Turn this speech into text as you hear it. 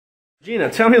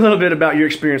Gina, tell me a little bit about your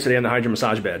experience today on the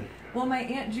HydroMassage bed. Well, my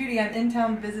Aunt Judy, I'm in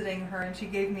town visiting her, and she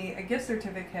gave me a gift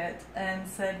certificate and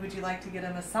said, would you like to get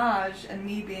a massage? And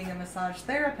me being a massage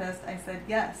therapist, I said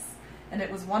yes. And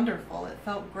it was wonderful. It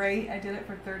felt great. I did it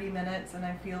for 30 minutes and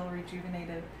I feel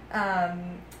rejuvenated.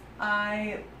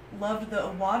 I loved the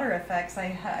water effects.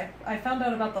 I found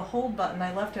out about the hold button.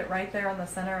 I left it right there on the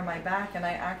center of my back, and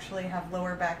I actually have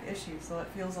lower back issues, so it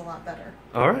feels a lot better.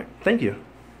 All right, thank you.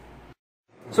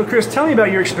 So Chris, tell me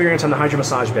about your experience on the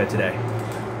HydroMassage bed today.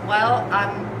 Well,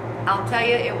 I'll tell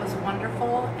you, it was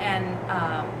wonderful, and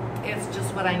it's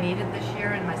just what I needed this year,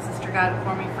 and my sister got it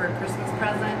for me for a Christmas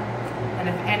present. And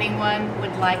if anyone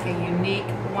would like a unique,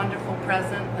 wonderful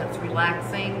present that's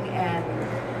relaxing and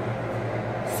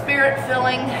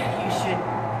spirit-filling, you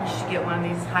should get one of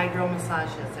these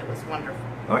HydroMassages. It was wonderful.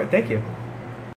 All right, thank you.